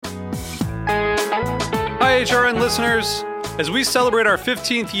HRN listeners. As we celebrate our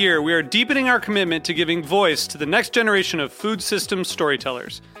 15th year, we are deepening our commitment to giving voice to the next generation of food systems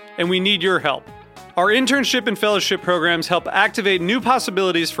storytellers, and we need your help. Our internship and fellowship programs help activate new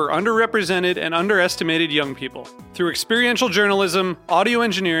possibilities for underrepresented and underestimated young people through experiential journalism, audio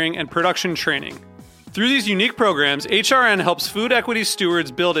engineering, and production training. Through these unique programs, HRN helps food equity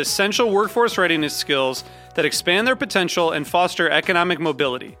stewards build essential workforce readiness skills that expand their potential and foster economic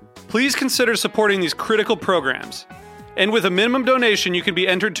mobility. Please consider supporting these critical programs. And with a minimum donation, you can be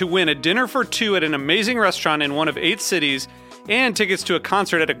entered to win a dinner for two at an amazing restaurant in one of 8 cities and tickets to a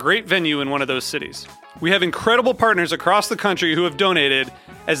concert at a great venue in one of those cities. We have incredible partners across the country who have donated,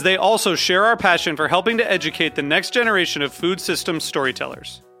 as they also share our passion for helping to educate the next generation of food systems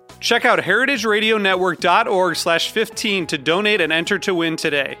storytellers. Check out heritageradionetwork.org/15 to donate and enter to win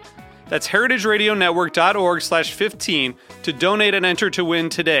today. That's heritageradionetwork.org/15 to donate and enter to win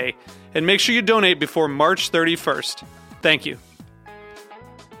today. And make sure you donate before March 31st. Thank you.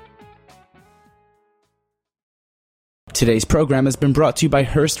 Today's program has been brought to you by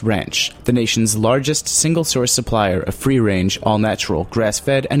Hearst Ranch, the nation's largest single-source supplier of free-range, all-natural,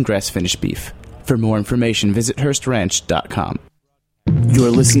 grass-fed, and grass-finished beef. For more information, visit HearstRanch.com. You're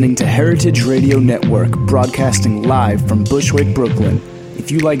listening to Heritage Radio Network, broadcasting live from Bushwick, Brooklyn. If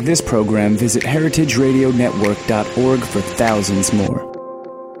you like this program, visit heritageradionetwork.org for thousands more.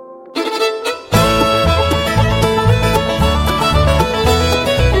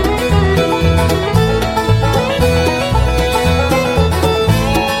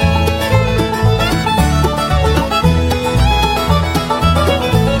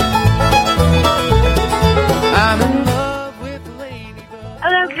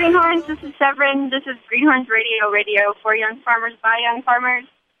 This is Greenhorns Radio for young farmers by young farmers.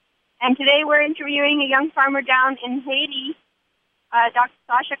 And today we're interviewing a young farmer down in Haiti. Dr.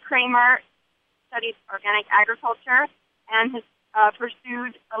 Sasha Kramer studied organic agriculture and has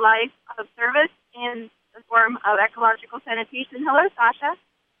pursued a life of service in the form of ecological sanitation. Hello, Sasha.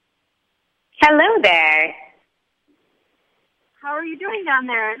 Hello there. How are you doing down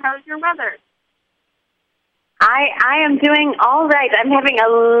there, and how's your weather? I am doing all right. I'm having a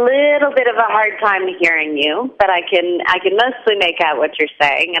little bit of a hard time hearing you, but I can mostly make out what you're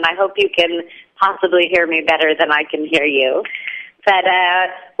saying, and I hope you can possibly hear me better than I can hear you. But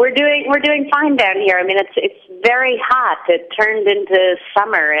we're doing fine down here. I mean, it's very hot. It turned into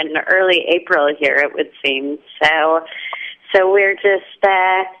summer in early April here, it would seem. So we're just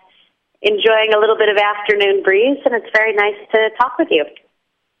enjoying a little bit of afternoon breeze, and it's very nice to talk with you.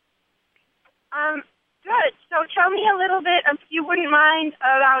 Good. So tell me a little bit, if you wouldn't mind,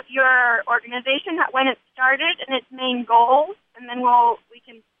 about your organization, when it started and its main goals, and then we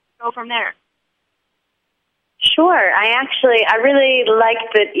can go from there. Sure. I really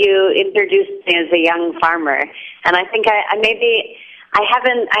liked that you introduced me as a young farmer, and I think I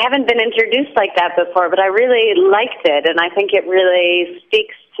haven't been introduced like that before, but I really liked it, and I think it really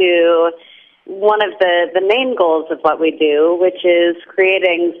speaks to one of the main goals of what we do, which is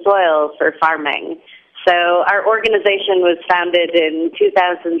creating soil for farming. So our organization was founded in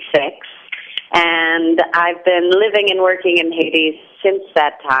 2006, and I've been living and working in Haiti since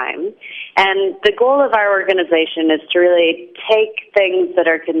that time. And the goal of our organization is to really take things that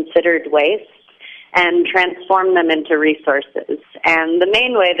are considered waste and transform them into resources. And the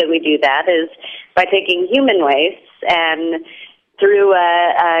main way that we do that is by taking human waste, and through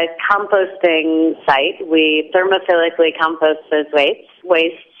a composting site, we thermophilically compost those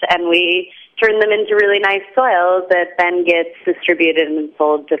wastes, and we turn them into really nice soil that then gets distributed and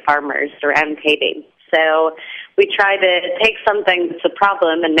sold to farmers around Haiti. So we try to take something that's a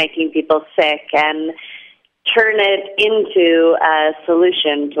problem and making people sick and turn it into a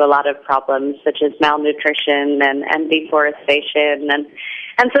solution to a lot of problems, such as malnutrition and deforestation. And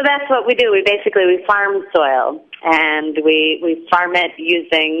so that's what we do. We farm soil, and we farm it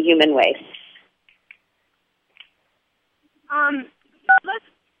using human waste.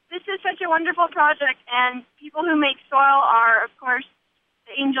 This is such a wonderful project, and people who make soil are, of course,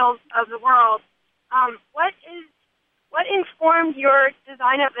 the angels of the world. What informed your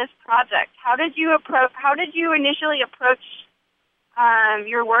design of this project? How did you initially approach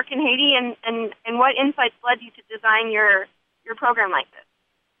your work in Haiti, and what insights led you to design your program like this?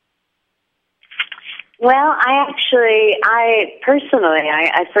 Well, I first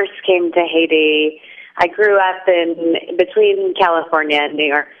came to Haiti. I grew up between California and New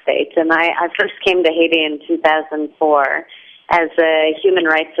York State, and I first came to Haiti in 2004 as a human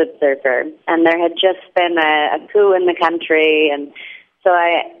rights observer. And there had just been a coup in the country, and so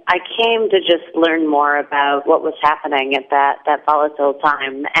I came to just learn more about what was happening at that volatile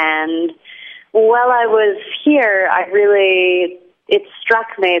time. And While I was here, it struck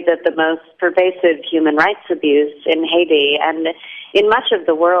me that the most pervasive human rights abuse in Haiti and in much of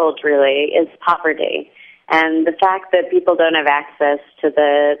the world really is poverty. And the fact that people don't have access to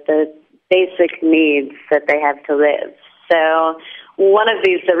the basic needs that they have to live. So one of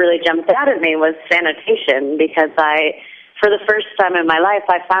these that really jumped out at me was sanitation, because for the first time in my life,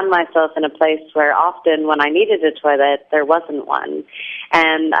 I found myself in a place where often when I needed a toilet, there wasn't one.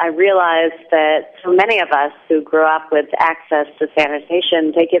 And I realized that so many of us who grew up with access to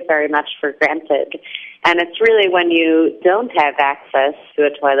sanitation take it very much for granted. And it's really when you don't have access to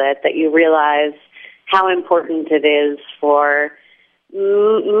a toilet that you realize how important it is for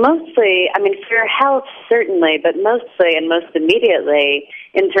mostly, for your health certainly, but mostly and most immediately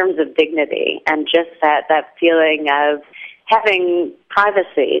in terms of dignity and just that feeling of having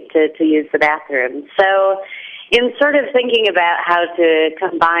privacy to use the bathroom. So in sort of thinking about how to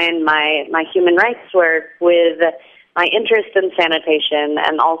combine my human rights work with my interest in sanitation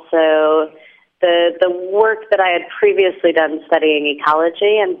and also the work that I had previously done studying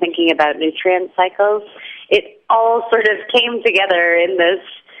ecology and thinking about nutrient cycles, it all sort of came together in this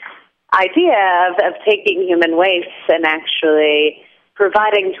idea of taking human waste and actually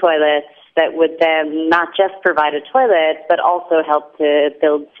providing toilets that would then not just provide a toilet, but also help to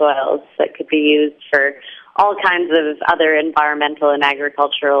build soils that could be used for all kinds of other environmental and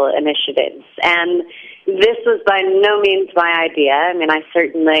agricultural initiatives. And this was by no means my idea.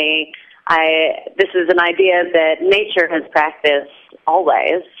 This is an idea that nature has practiced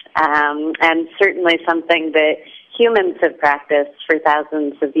always, and certainly something that humans have practiced for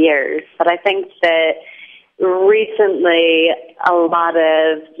thousands of years. But I think that recently a lot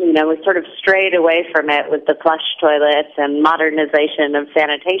of, we sort of strayed away from it with the flush toilets and modernization of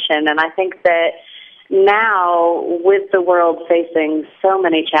sanitation. And I think that now, with the world facing so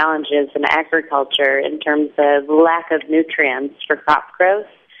many challenges in agriculture in terms of lack of nutrients for crop growth,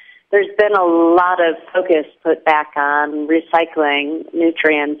 there's been a lot of focus put back on recycling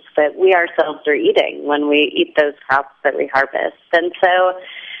nutrients that we ourselves are eating when we eat those crops that we harvest. And so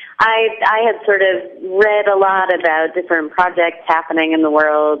I had sort of read a lot about different projects happening in the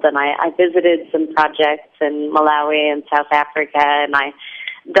world, and I visited some projects in Malawi and South Africa, and I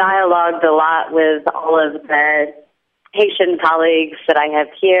dialogued a lot with all of the Haitian colleagues that I have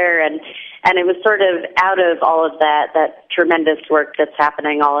here, and it was sort of out of all of that tremendous work that's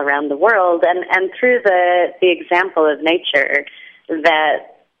happening all around the world, and through the example of nature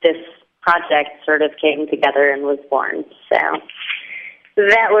that this project sort of came together and was born. So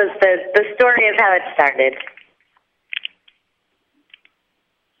that was the story of how it started.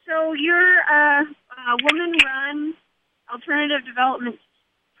 So you're a woman-run alternative development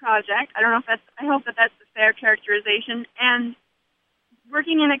project. I hope that that's a fair characterization. And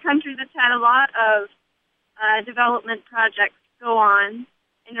working in a country that's had a lot of development projects go on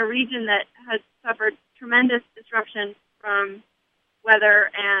in a region that has suffered tremendous disruption from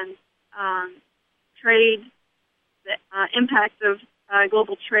weather and trade, the impacts of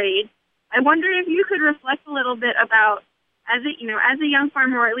global trade. I wonder if you could reflect a little bit about, as a young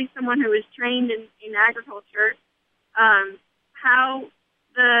farmer, or at least someone who is trained in agriculture, how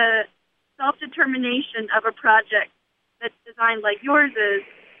the self-determination of a project that's designed like yours is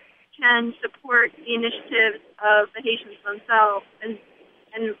can support the initiatives of the Haitians themselves, and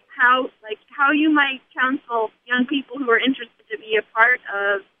how you might counsel young people who are interested to be a part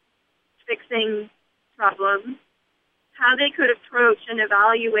of fixing problems, how they could approach and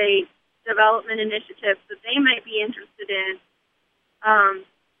evaluate development initiatives that they might be interested in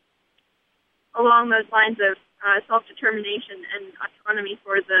along those lines of self-determination and autonomy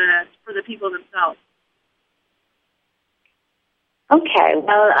for the people themselves. Okay,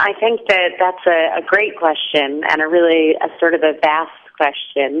 well, I think that's a great question and a sort of a vast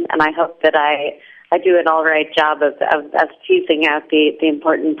question, and I hope that I do an all right job of teasing out the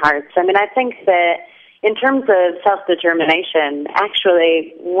important parts. I think that in terms of self-determination,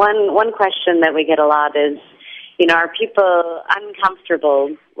 actually, one question that we get a lot is, are people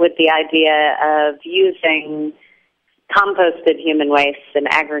uncomfortable with the idea of using composted human waste in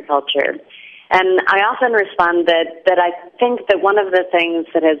agriculture? And I often respond that I think that one of the things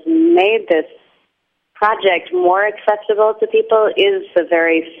that has made this project more accessible to people is the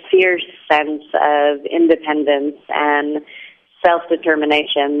very fierce sense of independence and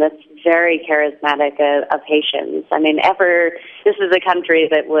self-determination that's very charismatic of Haitians. This is a country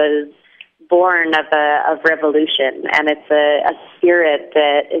that was born of revolution, and it's a spirit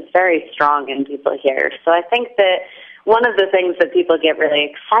that is very strong in people here. So I think that one of the things that people get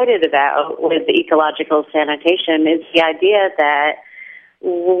really excited about with ecological sanitation is the idea that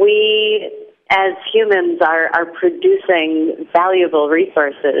we, as humans are producing valuable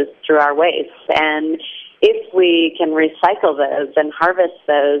resources through our waste. And if we can recycle those and harvest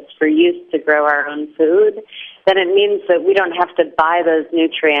those for use to grow our own food, then it means that we don't have to buy those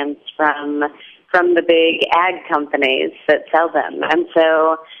nutrients from the big ag companies that sell them. And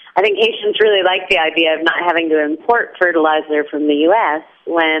so I think Haitians really like the idea of not having to import fertilizer from the U.S.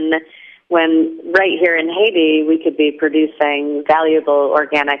 when right here in Haiti we could be producing valuable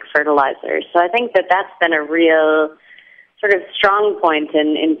organic fertilizers. So I think that that's been a real sort of strong point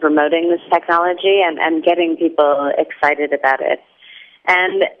in promoting this technology and getting people excited about it.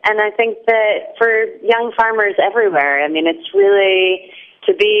 And I think that for young farmers everywhere, I mean, it's really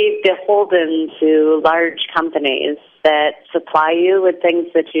to be beholden to large companies that supply you with things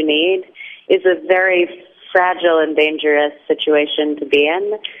that you need is a very fragile and dangerous situation to be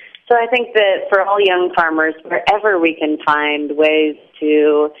in. So I think that for all young farmers, wherever we can find ways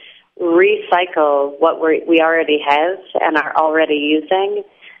to recycle what we already have and are already using,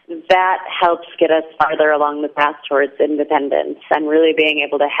 that helps get us farther along the path towards independence and really being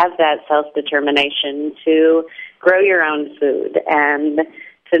able to have that self-determination to grow your own food and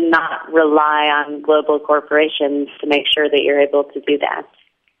to not rely on global corporations to make sure that you're able to do that.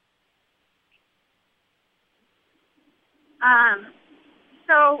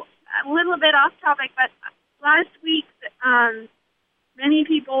 So a little bit off topic, but last week many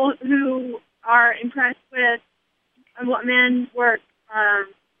people who are impressed with what man's work,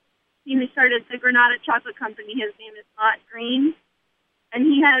 he started the Granada Chocolate Company. His name is Mott Green, and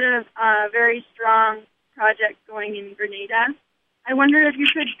he had a very strong project going in Grenada. I wonder if you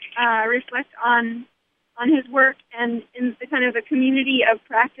could reflect on his work and in the kind of a community of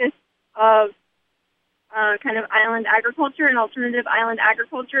practice of kind of island agriculture and alternative island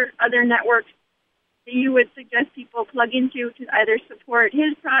agriculture, other networks that you would suggest people plug into to either support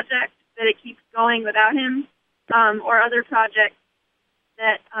his project, that it keeps going without him, or other projects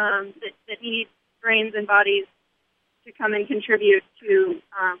that need brains and bodies to come and contribute to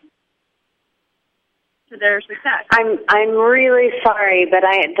their success. I'm really sorry, but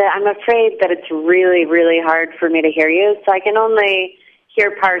I'm afraid that it's really, really hard for me to hear you. So I can only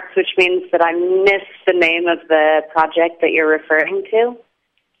hear parts, which means that I miss the name of the project that you're referring to.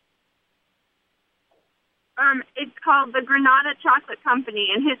 It's called the Granada Chocolate Company,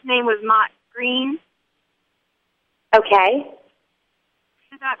 and his name was Mott Green. Okay.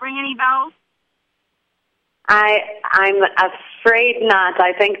 Does that ring any bells? I'm afraid not.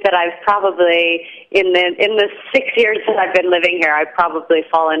 I think that I've probably, in the 6 years that I've been living here, I've probably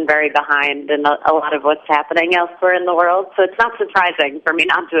fallen very behind in a lot of what's happening elsewhere in the world. So it's not surprising for me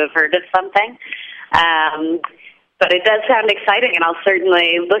not to have heard of something. But it does sound exciting, and I'll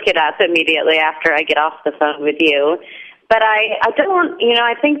certainly look it up immediately after I get off the phone with you. But I don't,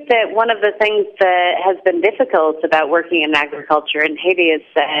 I think that one of the things that has been difficult about working in agriculture in Haiti is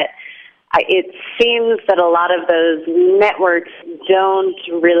that it seems that a lot of those networks don't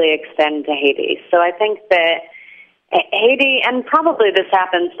really extend to Haiti. So I think that Haiti, and probably this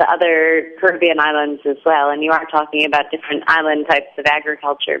happens to other Caribbean islands as well, and you are talking about different island types of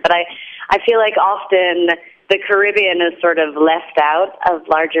agriculture, but I feel like often the Caribbean is sort of left out of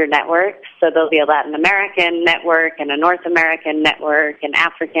larger networks. So there'll be a Latin American network and a North American network and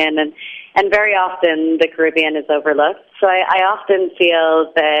African, and very often the Caribbean is overlooked. So I often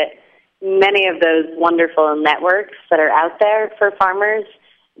feel that many of those wonderful networks that are out there for farmers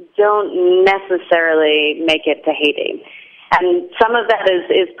don't necessarily make it to Haiti. And some of that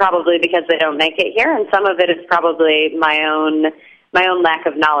is probably because they don't make it here, and some of it is probably my own lack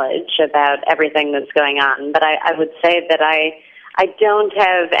of knowledge about everything that's going on. But I would say that I don't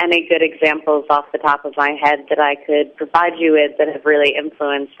have any good examples off the top of my head that I could provide you with that have really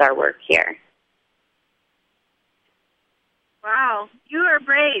influenced our work here. Wow, you are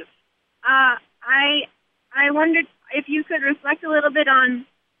brave. I wondered if you could reflect a little bit on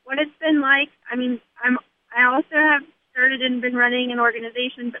what it's been like. I mean, I also have started and been running an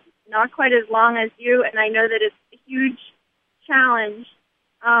organization, but not quite as long as you, and I know that it's a huge challenge.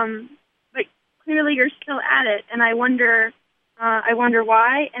 But clearly, you're still at it, and I wonder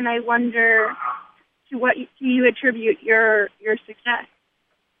why, and I wonder to what do you attribute your success.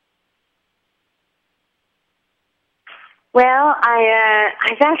 Well,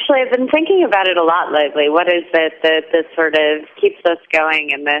 I've been thinking about it a lot lately. What is it that sort of keeps us going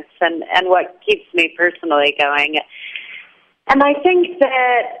in this, and what keeps me personally going? And I think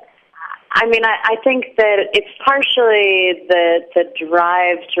that, I think that it's partially the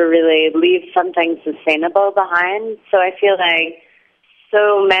drive to really leave something sustainable behind. So I feel like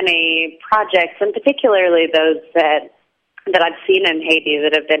so many projects, and particularly those that that I've seen in Haiti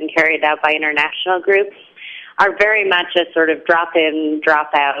that have been carried out by international groups are very much a sort of drop in,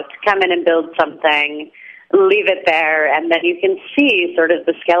 drop out, come in and build something, leave it there, and then you can see sort of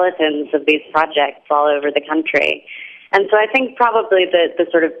the skeletons of these projects all over the country. And so I think probably the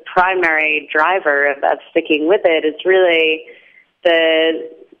sort of primary driver of sticking with it is really the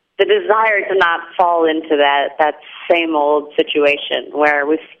desire to not fall into that same old situation where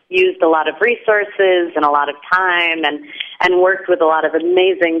we've used a lot of resources and a lot of time and worked with a lot of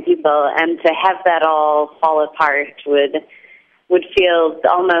amazing people, and to have that all fall apart would feel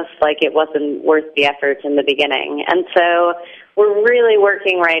almost like it wasn't worth the effort in the beginning. And so we're really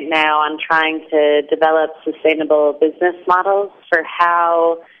working right now on trying to develop sustainable business models for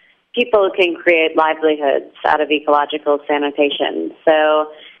how people can create livelihoods out of ecological sanitation.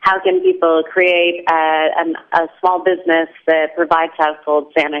 So how can people create a small business that provides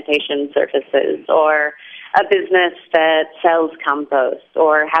household sanitation services, or a business that sells compost,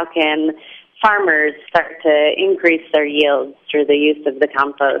 or how can farmers start to increase their yields through the use of the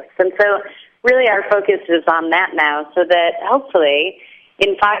compost? And so really our focus is on that now, so that hopefully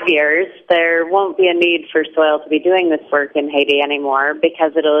in 5 years there won't be a need for soil to be doing this work in Haiti anymore,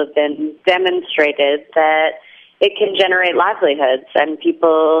 because it'll have been demonstrated that it can generate livelihoods, and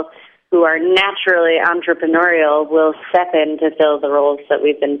people who are naturally entrepreneurial will step in to fill the roles that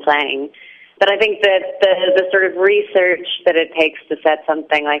we've been playing. But I think that the sort of research that it takes to set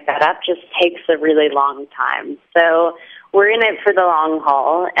something like that up just takes a really long time. So we're in it for the long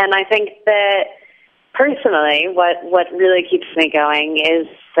haul, and I think that personally what really keeps me going is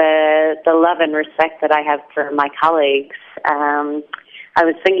the love and respect that I have for my colleagues. I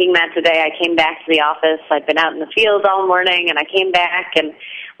was thinking that today. I came back to the office. I'd been out in the field all morning, and I came back, and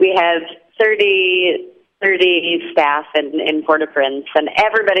we have 30 staff in Port-au-Prince, and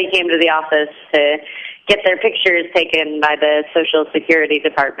everybody came to the office to get their pictures taken by the Social Security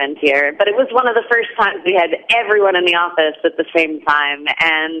Department here. But it was one of the first times we had everyone in the office at the same time,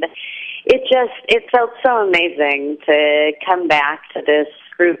 and it felt so amazing to come back to this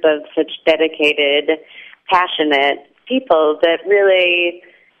group of such dedicated, passionate people that really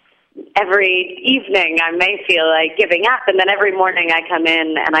every evening I may feel like giving up, and then every morning I come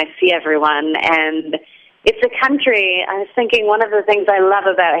in and I see everyone. And it's a country, I was thinking one of the things I love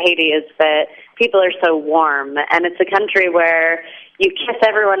about Haiti is that people are so warm, and it's a country where you kiss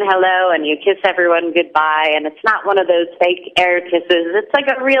everyone hello and you kiss everyone goodbye, and it's not one of those fake air kisses. It's like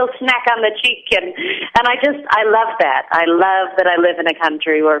a real smack on the cheek, and I love that. I love that I live in a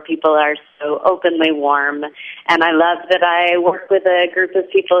country where people are so openly warm, and I love that I work with a group of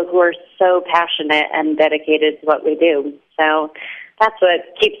people who are so passionate and dedicated to what we do. So that's what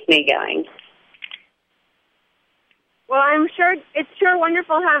keeps me going. Well, I'm sure it's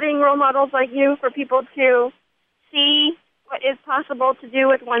wonderful having role models like you for people to see what is possible to do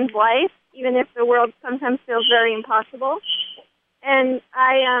with one's life, even if the world sometimes feels very impossible. And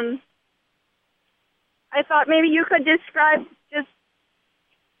I thought maybe you could describe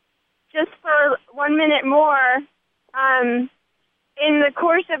just for 1 minute more, in the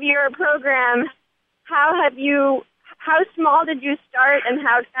course of your program, how small did you start, and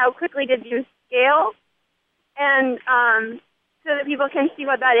how quickly did you scale? And so that people can see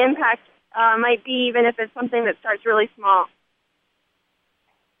what that impact might be, even if it's something that starts really small.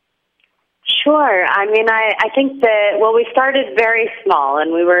 Sure. I mean, I think that, we started very small,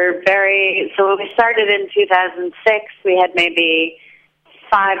 and so when we started in 2006, we had maybe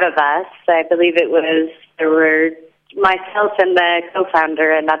 5 of us. I believe there were myself and the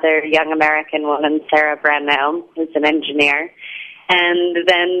co-founder, another young American woman, Sarah Brandnow, who's an engineer, and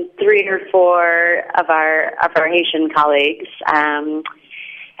then 3 or 4 of our Haitian colleagues.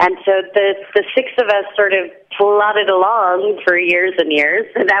 And so the 6 of us sort of plodded along for years and years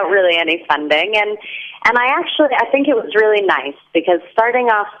without really any funding. And I think it was really nice, because starting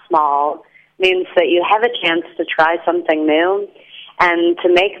off small means that you have a chance to try something new and to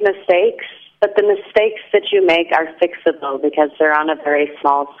make mistakes, but the mistakes that you make are fixable because they're on a very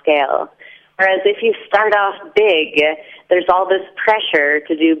small scale. Whereas if you start off big, there's all this pressure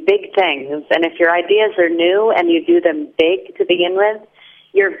to do big things. And if your ideas are new and you do them big to begin with,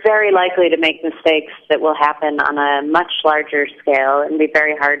 you're very likely to make mistakes that will happen on a much larger scale and be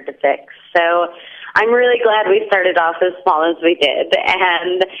very hard to fix. So I'm really glad we started off as small as we did.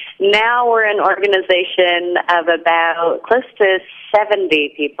 And now we're an organization of about close to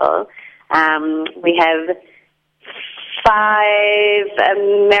 70 people. We have 5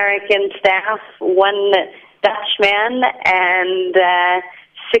 American staff, 1 Dutchman, and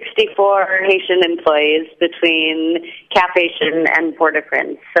 64 Haitian employees between Cap Haitian and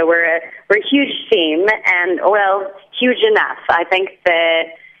Port-au-Prince. So we're a huge team, and, well, huge enough. I think that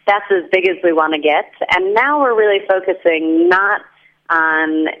that's as big as we want to get. And now we're really focusing not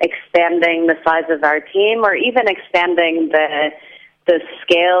on expanding the size of our team or even expanding the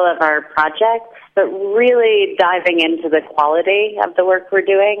scale of our projects, but really diving into the quality of the work we're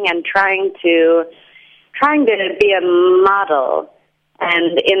doing and trying to be a model,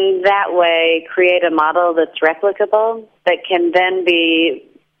 and in that way create a model that's replicable, that can then be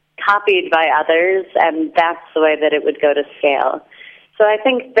copied by others, and that's the way that it would go to scale. So I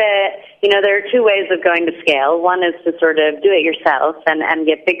think that, there are two ways of going to scale. One is to sort of do it yourself and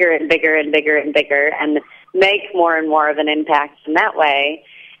get bigger and bigger and bigger and bigger and make more and more of an impact in that way.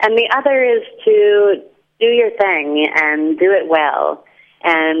 And the other is to do your thing and do it well.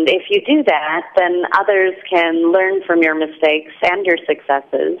 And if you do that, then others can learn from your mistakes and your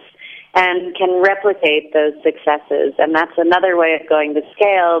successes and can replicate those successes. And that's another way of going to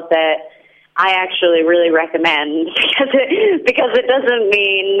scale that I actually really recommend, because it doesn't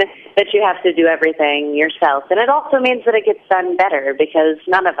mean that you have to do everything yourself. And it also means that it gets done better, because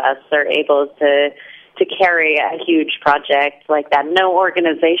none of us are able to carry a huge project like that. No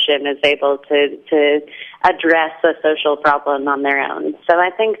organization is able to address a social problem on their own. So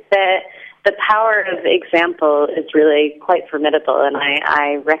I think that the power of example is really quite formidable, and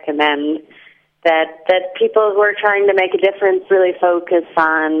I recommend that people who are trying to make a difference really focus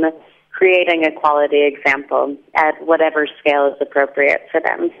on creating a quality example at whatever scale is appropriate for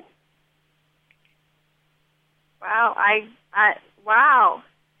them. Wow, wow.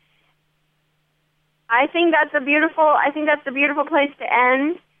 I think that's a beautiful place to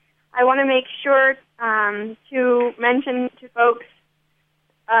end. I want to make sure to mention to folks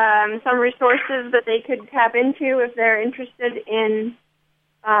some resources that they could tap into if they're interested in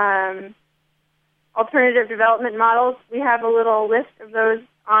alternative development models. We have a little list of those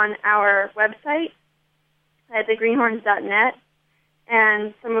on our website at thegreenhorns.net,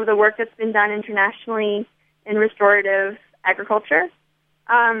 and some of the work that's been done internationally in restorative agriculture.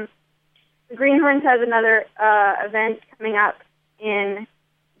 The Greenhorns has another event coming up in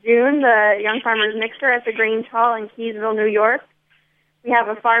June, the Young Farmers Mixer at the Grange Hall in Keysville, New York. We have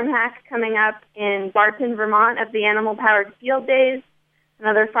a farm hack coming up in Barton, Vermont at the Animal Powered Field Days,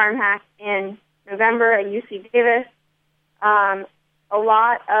 another farm hack in November at UC Davis. A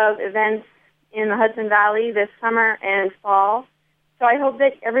lot of events in the Hudson Valley this summer and fall. So I hope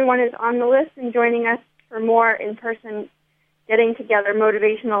that everyone is on the list and joining us for more in-person getting together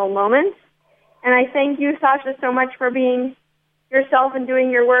motivational moments. And I thank you, Sasha, so much for being yourself and doing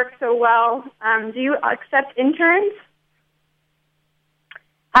your work so well. Do you accept interns?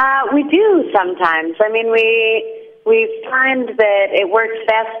 We do sometimes. I mean, we find that it works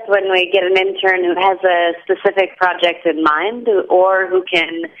best when we get an intern who has a specific project in mind or who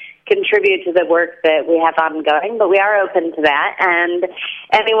can contribute to the work that we have ongoing, but we are open to that. And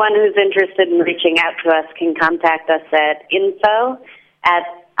anyone who's interested in reaching out to us can contact us at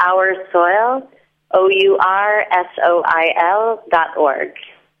info@oursoil.org.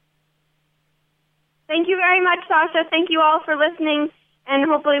 Thank you very much, Sasha. Thank you all for listening, and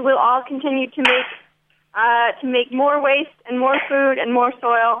hopefully we'll all continue to make more waste and more food and more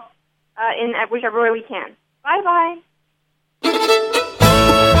soil in whichever way we can. Bye-bye.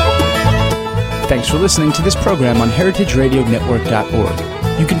 Thanks for listening to this program on heritageradionetwork.org.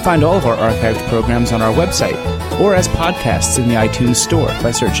 You can find all of our archived programs on our website or as podcasts in the iTunes Store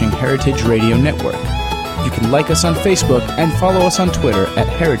by searching Heritage Radio Network. You can like us on Facebook and follow us on Twitter at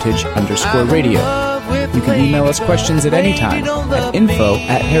 @heritage_radio. You can email us questions at any time at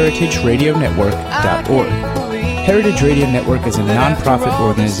info@heritageradionetwork.org. Heritage Radio Network is a non-profit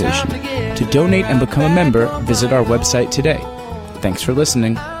organization. To donate and become a member, visit our website today. Thanks for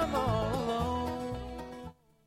listening.